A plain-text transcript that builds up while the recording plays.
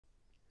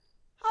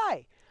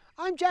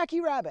I'm Jackie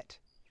Rabbit.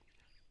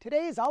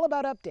 Today is all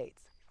about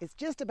updates. It's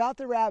just about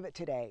the rabbit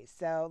today,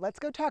 so let's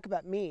go talk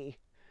about me.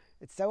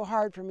 It's so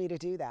hard for me to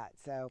do that,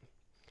 so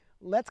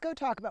let's go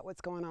talk about what's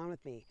going on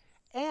with me.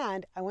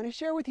 And I want to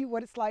share with you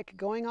what it's like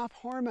going off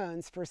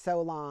hormones for so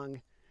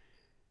long.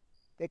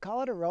 They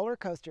call it a roller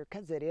coaster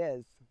because it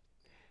is.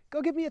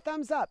 Go give me a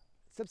thumbs up,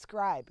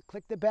 subscribe,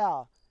 click the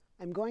bell.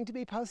 I'm going to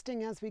be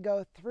posting as we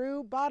go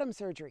through bottom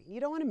surgery.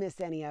 You don't want to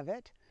miss any of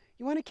it.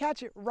 You want to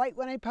catch it right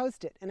when I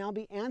post it, and I'll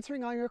be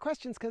answering all your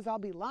questions because I'll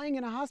be lying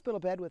in a hospital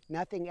bed with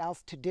nothing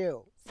else to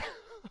do.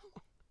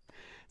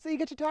 So you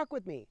get to talk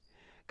with me.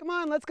 Come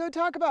on, let's go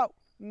talk about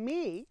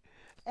me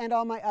and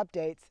all my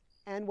updates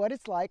and what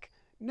it's like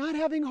not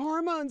having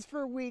hormones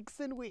for weeks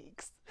and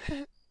weeks.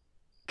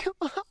 Come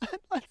on,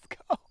 let's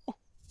go.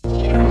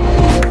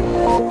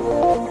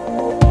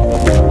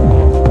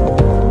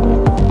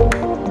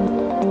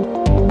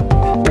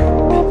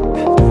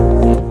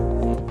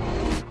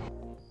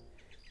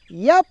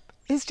 Yep,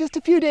 it's just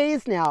a few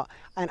days now,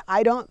 and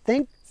I don't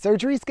think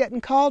surgery's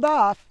getting called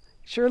off.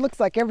 Sure looks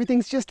like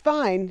everything's just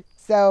fine.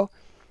 So,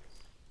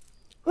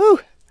 whew,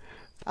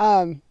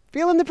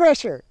 feeling the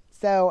pressure.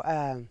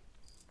 So,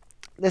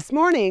 this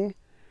morning,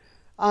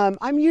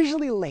 I'm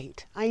usually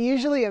late. I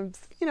usually am,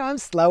 I'm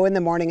slow in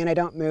the morning and I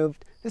don't move.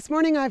 This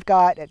morning at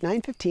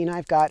 9:15,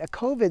 I've got a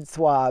COVID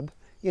swab.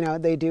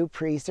 They do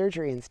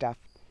pre-surgery and stuff.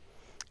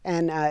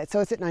 And so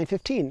it's at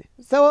 9:15.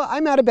 So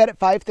I'm out of bed at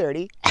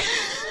 5:30.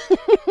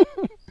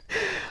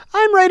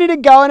 I'm ready to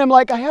go and I'm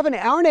like, I have an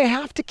hour and a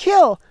half to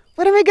kill.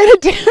 What am I going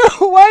to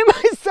do? Why am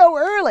I so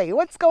early?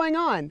 What's going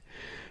on?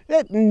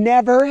 That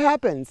never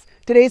happens.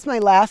 Today's my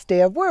last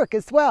day of work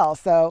as well.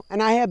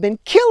 And I have been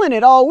killing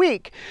it all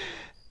week,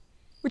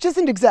 which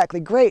isn't exactly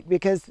great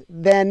because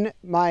then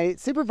my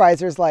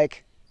supervisor's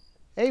like,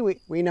 hey,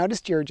 we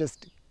noticed you're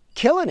just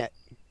killing it.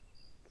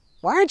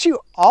 Why aren't you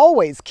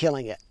always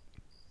killing it?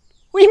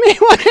 We may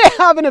want to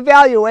have an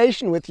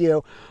evaluation with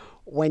you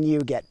when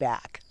you get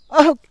back.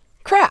 Oh,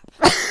 crap.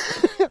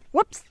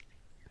 Whoops.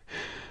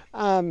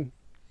 So,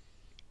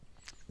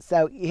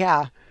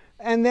 yeah.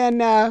 And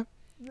then I've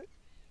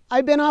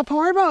been off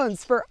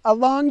hormones for a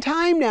long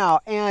time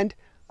now. And,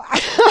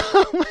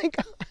 oh my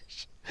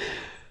gosh.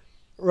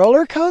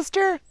 Roller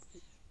coaster?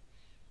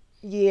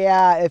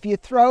 Yeah, if you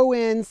throw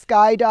in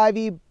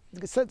skydiving,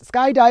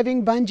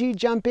 bungee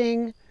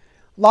jumping,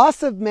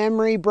 loss of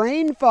memory,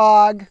 brain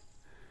fog,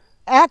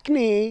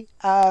 acne,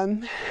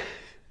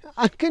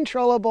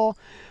 uncontrollable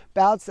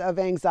bouts of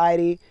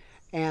anxiety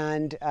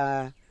and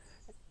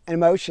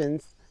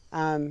emotions.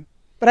 But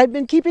I've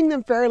been keeping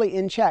them fairly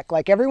in check.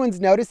 Like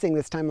everyone's noticing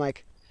this time,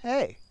 like,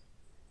 hey,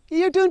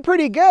 you're doing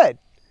pretty good.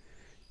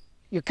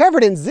 You're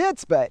covered in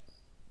zits, but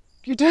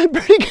you're doing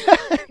pretty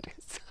good.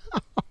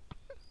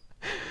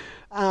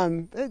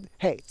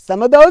 Hey,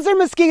 some of those are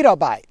mosquito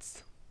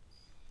bites.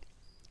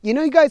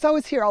 You guys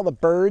always hear all the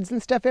birds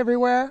and stuff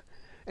everywhere.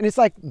 And it's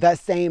like the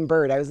same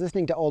bird. I was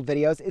listening to old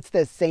videos. It's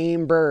the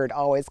same bird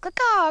always,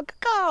 caw,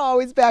 caw,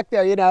 always back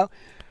there,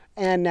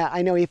 And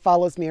I know he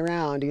follows me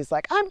around. He's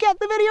like, I'm getting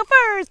the video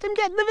first. I'm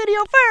getting the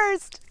video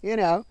first,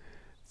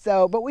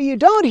 So, but what you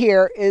don't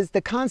hear is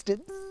the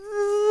constant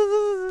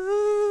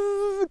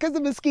because the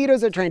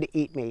mosquitoes are trying to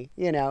eat me,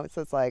 So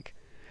it's like,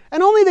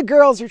 and only the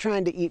girls are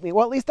trying to eat me.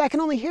 Well, at least I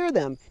can only hear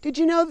them. Did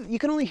you know that you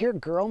can only hear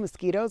girl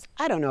mosquitoes?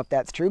 I don't know if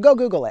that's true. Go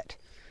Google it.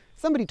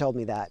 Somebody told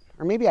me that,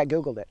 or maybe I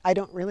Googled it. I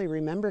don't really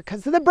remember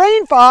because of the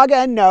brain fog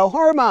and no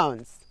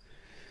hormones.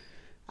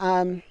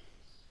 And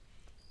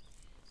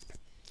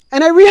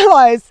I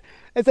realize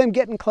as I'm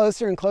getting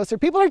closer and closer,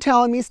 people are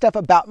telling me stuff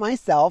about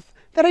myself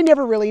that I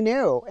never really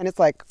knew. And it's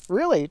like,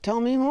 really,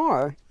 tell me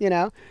more,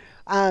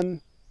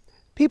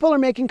 People are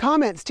making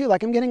comments too.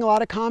 Like I'm getting a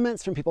lot of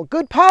comments from people,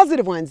 good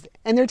positive ones.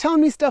 And they're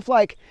telling me stuff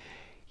like,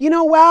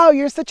 wow,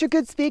 you're such a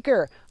good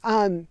speaker.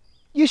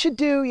 You should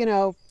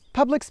do,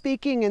 public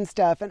speaking and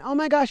stuff, and oh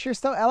my gosh, you're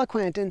so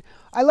eloquent, and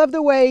I love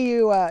the way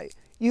you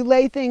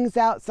lay things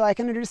out so I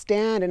can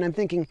understand. And I'm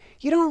thinking,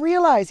 you don't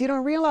realize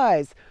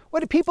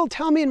what people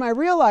tell me in my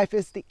real life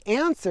is the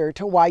answer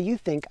to why you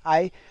think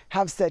I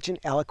have such an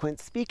eloquent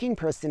speaking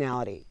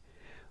personality.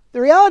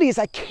 The reality is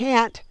I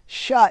can't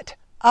shut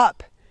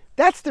up.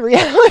 That's the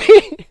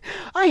reality.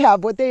 I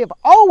have what they have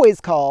always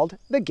called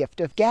the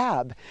gift of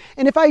gab,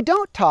 and if I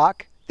don't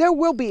talk, there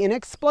will be an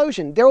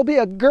explosion. There will be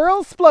a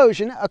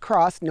girl-splosion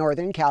across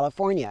Northern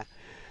California.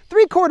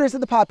 3/4 of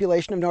the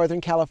population of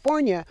Northern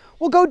California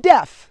will go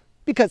deaf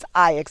because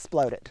I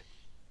exploded.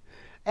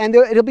 And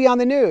it'll be on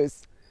the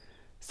news.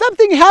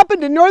 Something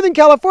happened in Northern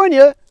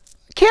California.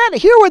 Can't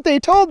hear what they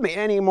told me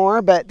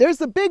anymore, but there's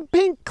a big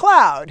pink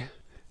cloud,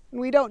 and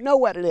we don't know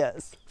what it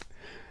is.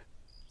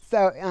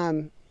 So,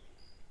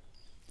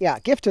 yeah,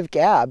 gift of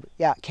gab.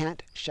 Yeah,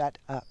 can't shut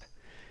up.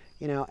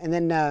 And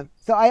then,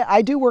 so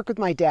I do work with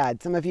my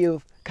dad. Some of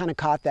you kind of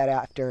caught that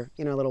after,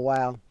 a little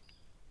while.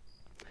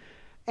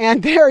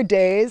 And there are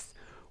days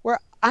where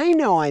I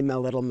know I'm a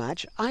little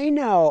much. I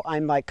know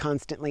I'm like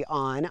constantly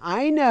on.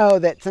 I know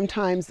that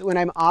sometimes when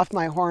I'm off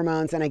my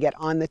hormones and I get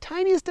on the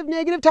tiniest of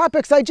negative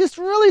topics, I just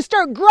really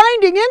start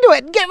grinding into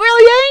it and get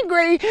really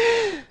angry.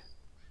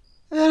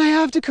 And then I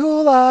have to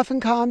cool off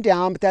and calm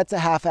down, but that's a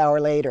half hour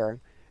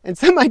later. And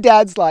so my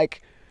dad's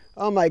like,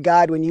 oh my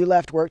God, when you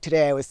left work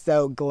today, I was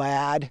so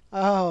glad.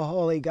 Oh,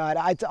 holy God.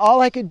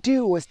 All I could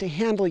do was to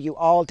handle you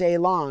all day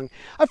long.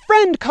 A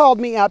friend called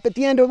me up at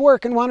the end of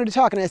work and wanted to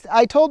talk. And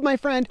I told my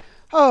friend,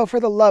 oh, for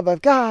the love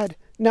of God,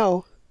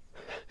 no.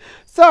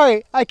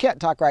 Sorry, I can't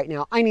talk right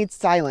now. I need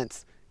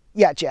silence.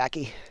 Yeah,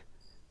 Jackie.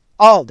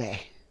 All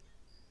day.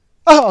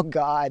 Oh,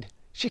 God.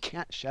 She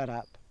can't shut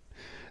up.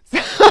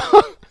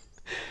 So,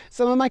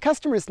 some of my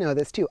customers know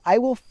this too. I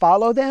will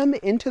follow them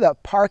into the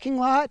parking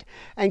lot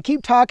and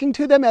keep talking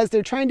to them as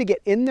they're trying to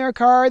get in their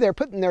car. They're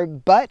putting their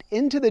butt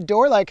into the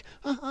door like,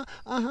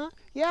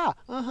 yeah,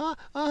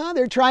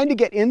 They're trying to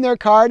get in their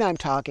car and I'm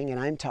talking and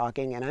I'm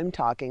talking and I'm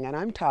talking and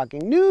I'm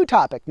talking. New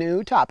topic,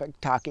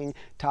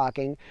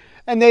 talking.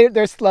 And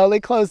they're slowly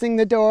closing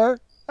the door.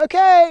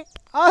 Okay,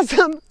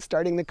 awesome.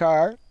 Starting the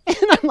car. And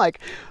I'm like,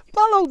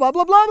 blah, blah, blah,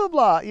 blah, blah, blah,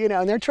 blah. You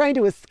know, and they're trying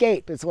to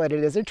escape is what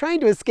it is. They're trying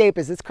to escape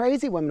as this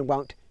crazy woman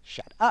won't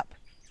shut up.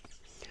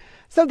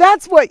 So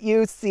that's what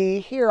you see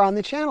here on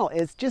the channel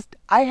is just,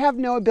 I have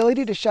no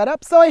ability to shut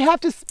up, so I have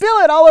to spill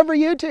it all over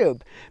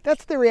YouTube.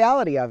 That's the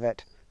reality of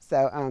it.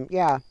 So,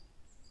 yeah.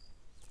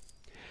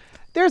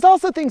 There's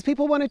also things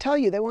people want to tell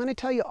you. They want to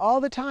tell you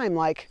all the time,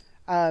 like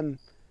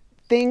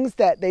things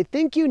that they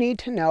think you need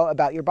to know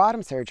about your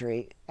bottom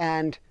surgery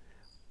and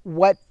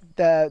what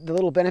the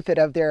little benefit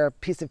of their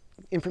piece of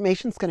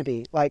information is going to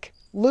be, like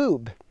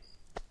lube.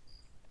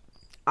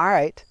 All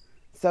right,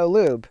 so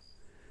lube.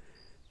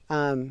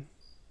 I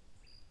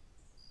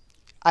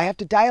have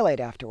to dilate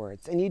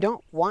afterwards, and you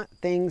don't want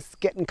things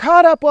getting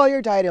caught up while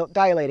you're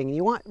dilating, and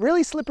you want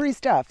really slippery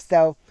stuff.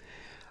 So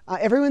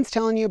everyone's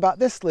telling you about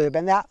this lube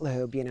and that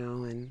lube, you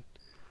know, and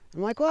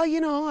I'm like, well,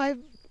 you know,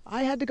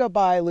 I had to go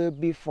buy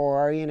lube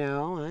before, you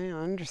know, I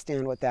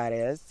understand what that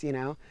is, you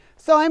know.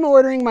 So I'm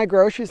ordering my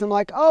groceries. I'm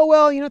like, oh,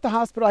 well, you know, at the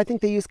hospital, I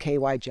think they use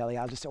KY jelly.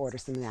 I'll just order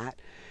some of that,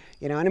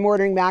 you know, and I'm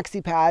ordering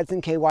maxi pads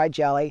and KY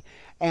jelly,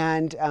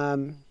 and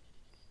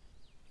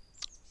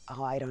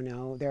oh, I don't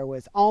know, there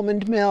was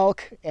almond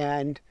milk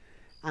and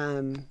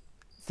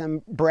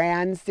some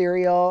bran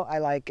cereal. I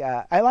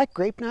like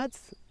grape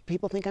nuts.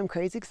 People think I'm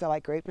crazy because I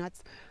like grape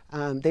nuts.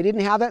 They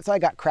didn't have that, so I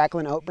got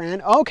Cracklin' Oat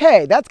Bran.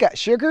 Okay, that's got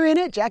sugar in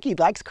it. Jackie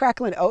likes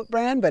Cracklin' Oat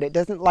Bran, but it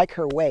doesn't like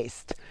her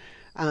waist.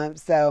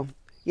 So,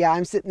 yeah,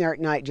 I'm sitting there at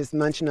night just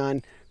munching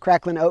on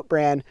Cracklin' Oat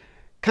Bran,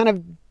 kind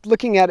of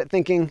looking at it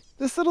thinking,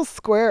 this little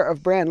square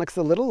of bran looks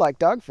a little like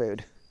dog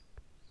food.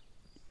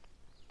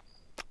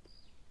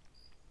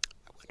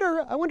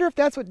 I wonder if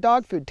that's what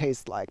dog food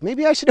tastes like.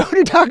 Maybe I should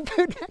order dog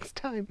food next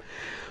time.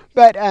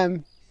 But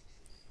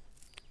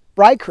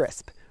Rye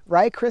Crisp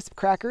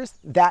crackers,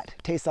 that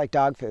tastes like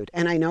dog food.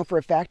 And I know for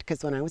a fact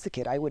because when I was a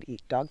kid, I would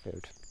eat dog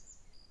food.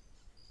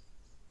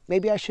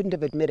 Maybe I shouldn't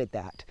have admitted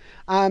that.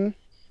 I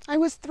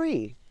was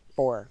 3,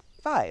 4,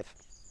 5.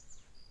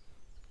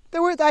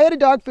 I had a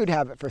dog food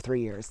habit for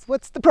 3 years.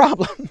 What's the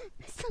problem?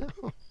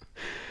 So,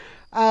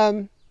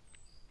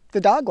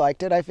 the dog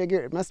liked it. I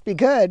figured it must be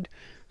good.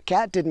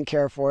 Cat didn't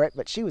care for it,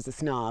 but she was a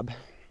snob.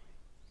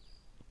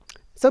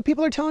 So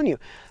people are telling you.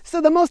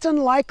 So the most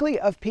unlikely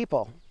of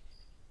people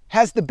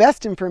has the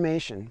best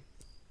information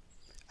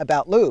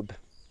about lube.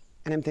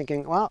 And I'm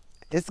thinking, well,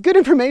 it's good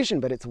information,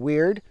 but it's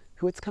weird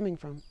who it's coming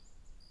from.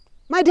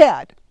 My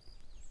dad.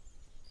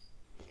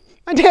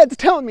 My dad's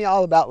telling me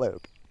all about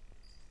lube.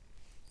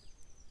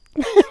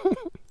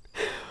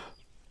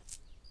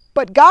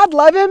 But God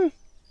love him,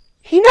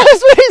 he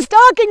knows what he's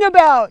talking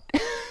about.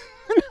 And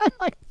I'm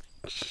like,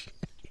 shit.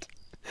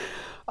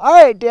 All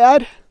right,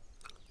 Dad.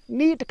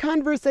 Neat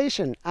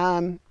conversation.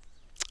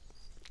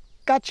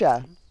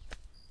 Gotcha.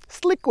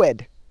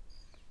 Sliquid.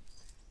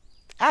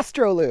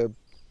 Astrolube.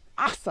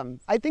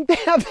 Awesome. I think they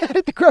have that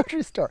at the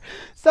grocery store.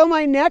 So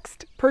my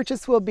next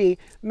purchase will be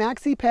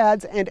maxi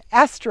pads and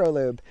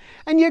Astrolube.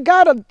 And you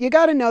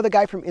gotta know the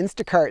guy from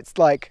Instacart's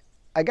like,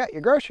 I got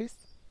your groceries.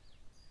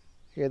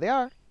 Here they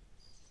are.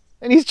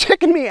 And he's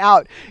checking me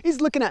out.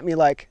 He's looking at me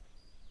like,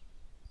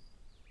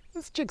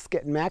 this chick's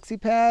getting maxi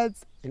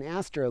pads and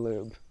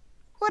Astrolube.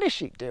 What is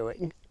she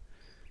doing?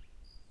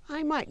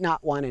 I might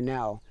not want to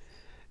know.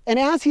 And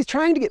as he's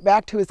trying to get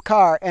back to his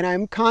car, and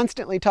I'm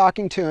constantly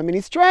talking to him, and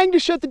he's trying to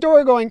shut the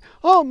door going,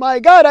 oh my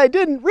God, I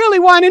didn't really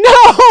want to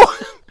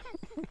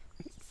know.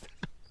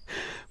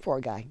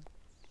 Poor guy.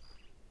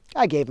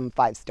 I gave him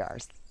 5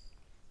 stars.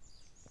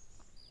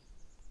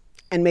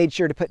 And made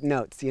sure to put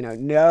notes, you know,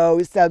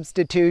 no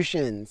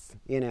substitutions,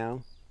 you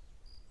know.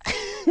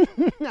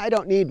 I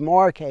don't need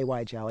more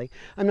KY jelly.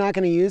 I'm not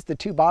going to use the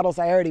 2 bottles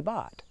I already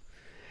bought.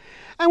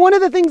 And one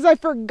of the things I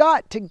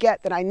forgot to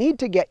get that I need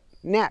to get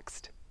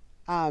next,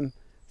 some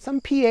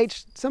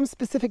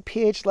specific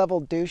pH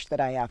level douche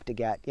that I have to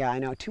get. Yeah, I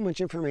know, too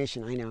much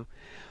information, I know.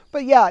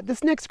 But yeah,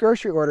 this next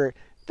grocery order,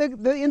 the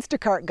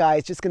Instacart guy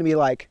is just going to be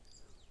like,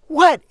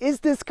 what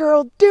is this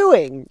girl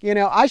doing? You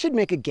know, I should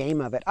make a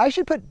game of it. I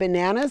should put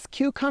bananas,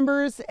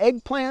 cucumbers,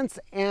 eggplants,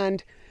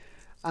 and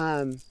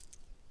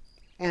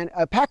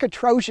a pack of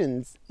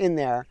Trojans in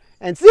there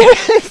and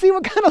see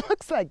what kind of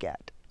looks I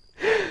get.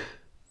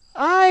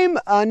 I'm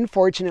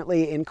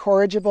unfortunately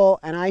incorrigible,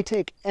 and I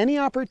take any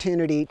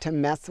opportunity to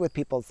mess with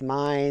people's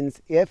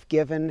minds if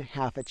given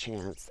half a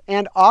chance.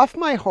 And off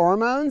my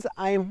hormones,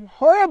 I'm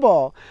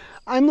horrible.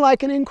 I'm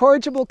like an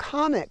incorrigible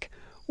comic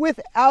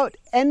without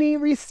any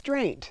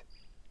restraint.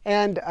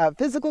 And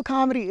physical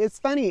comedy is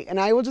funny, and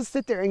I will just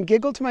sit there and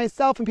giggle to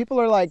myself, and people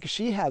are like,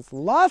 she has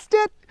lost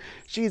it.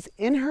 She's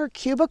in her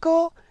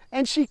cubicle,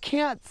 and she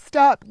can't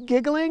stop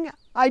giggling.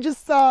 I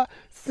just saw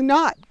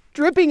snot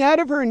dripping out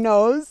of her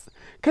nose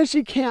because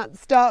she can't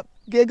stop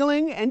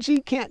giggling, and she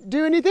can't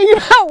do anything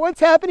about what's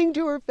happening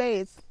to her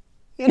face.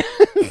 You know,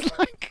 it's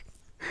like,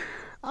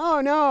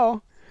 oh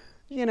no.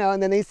 You know,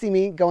 and then they see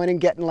me going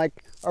and getting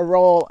like a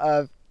roll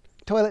of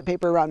toilet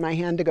paper around my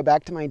hand to go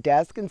back to my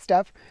desk and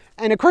stuff.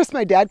 And of course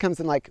my dad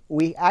comes in like,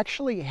 we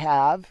actually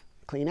have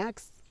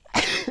Kleenex.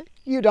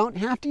 You don't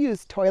have to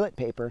use toilet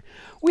paper.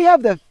 We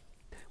have the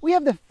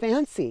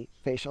fancy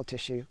facial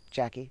tissue,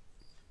 Jackie.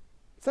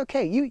 It's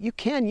okay. You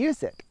can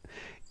use it.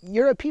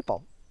 You're a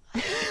people.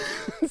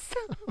 So,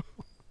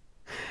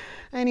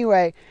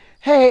 anyway,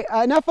 hey,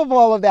 enough of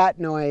all of that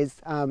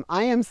noise.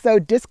 I am so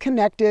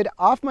disconnected,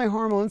 off my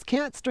hormones,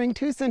 can't string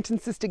two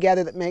sentences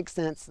together that make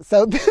sense.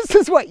 So this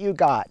is what you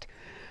got.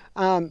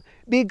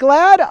 Be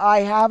glad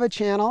I have a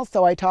channel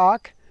so I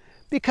talk,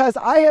 because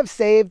I have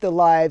saved the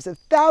lives of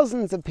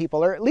thousands of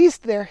people, or at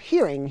least they're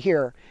hearing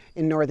here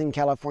in Northern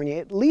California.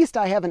 At least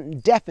I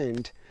haven't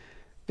deafened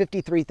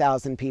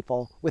 53,000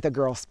 people with a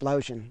girl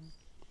explosion.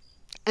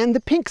 And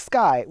the pink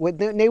sky,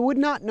 they would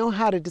not know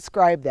how to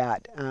describe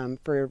that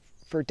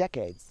for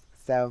decades.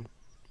 So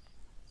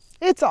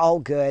it's all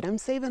good. I'm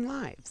saving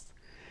lives.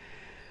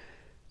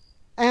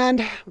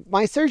 And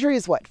my surgery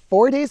is what,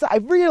 4 days?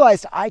 I've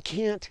realized I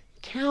can't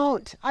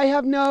count. I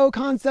have no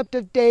concept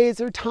of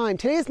days or time.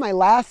 Today is my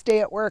last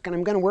day at work, and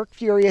I'm going to work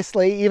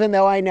furiously, even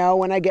though I know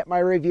when I get my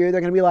review,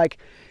 they're going to be like,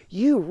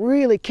 you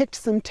really kicked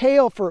some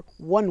tail for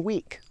 1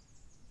 week.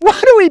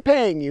 What are we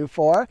paying you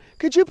for?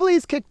 Could you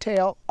please kick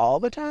tail all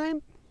the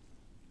time?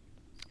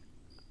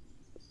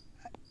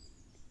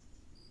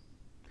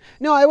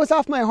 No, I was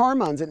off my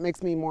hormones. It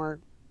makes me more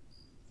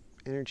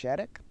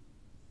energetic.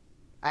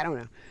 I don't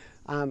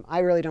know. I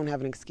really don't have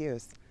an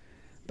excuse.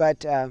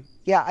 But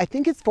yeah, I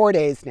think it's 4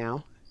 days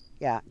now.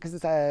 Yeah, because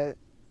it's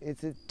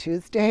a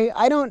Tuesday.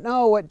 I don't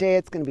know what day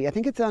it's going to be. I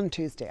think it's on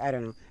Tuesday. I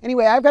don't know.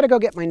 Anyway, I've got to go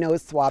get my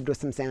nose swabbed with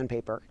some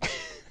sandpaper.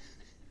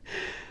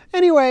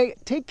 Anyway,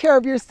 take care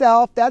of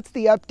yourself. That's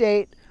the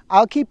update.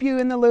 I'll keep you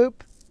in the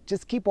loop.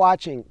 Just keep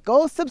watching.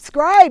 Go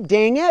subscribe,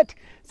 dang it.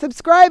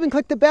 Subscribe and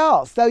click the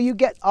bell so you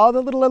get all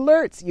the little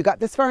alerts. You got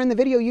this far in the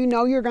video, you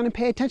know you're going to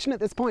pay attention at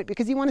this point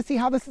because you want to see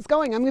how this is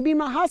going. I'm going to be in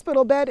my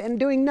hospital bed and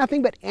doing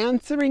nothing but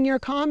answering your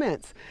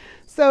comments.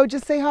 So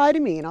just say hi to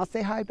me and I'll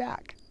say hi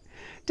back.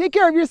 Take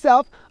care of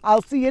yourself.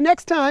 I'll see you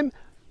next time.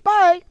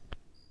 Bye.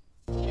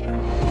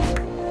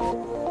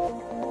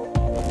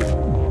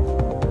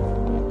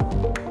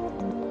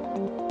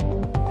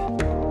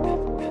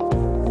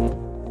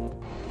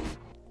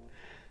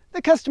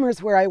 The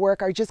customers where I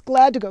work are just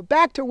glad to go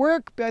back to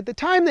work. By the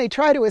time they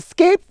try to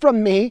escape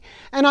from me,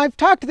 and I've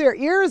talked their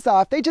ears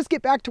off, they just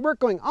get back to work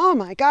going, oh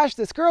my gosh,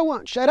 this girl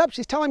won't shut up.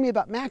 She's telling me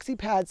about maxi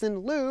pads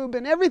and lube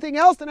and everything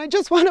else, and I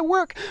just want to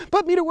work.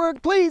 Put me to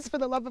work, please, for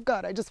the love of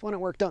God. I just want to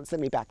work. Don't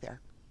send me back there.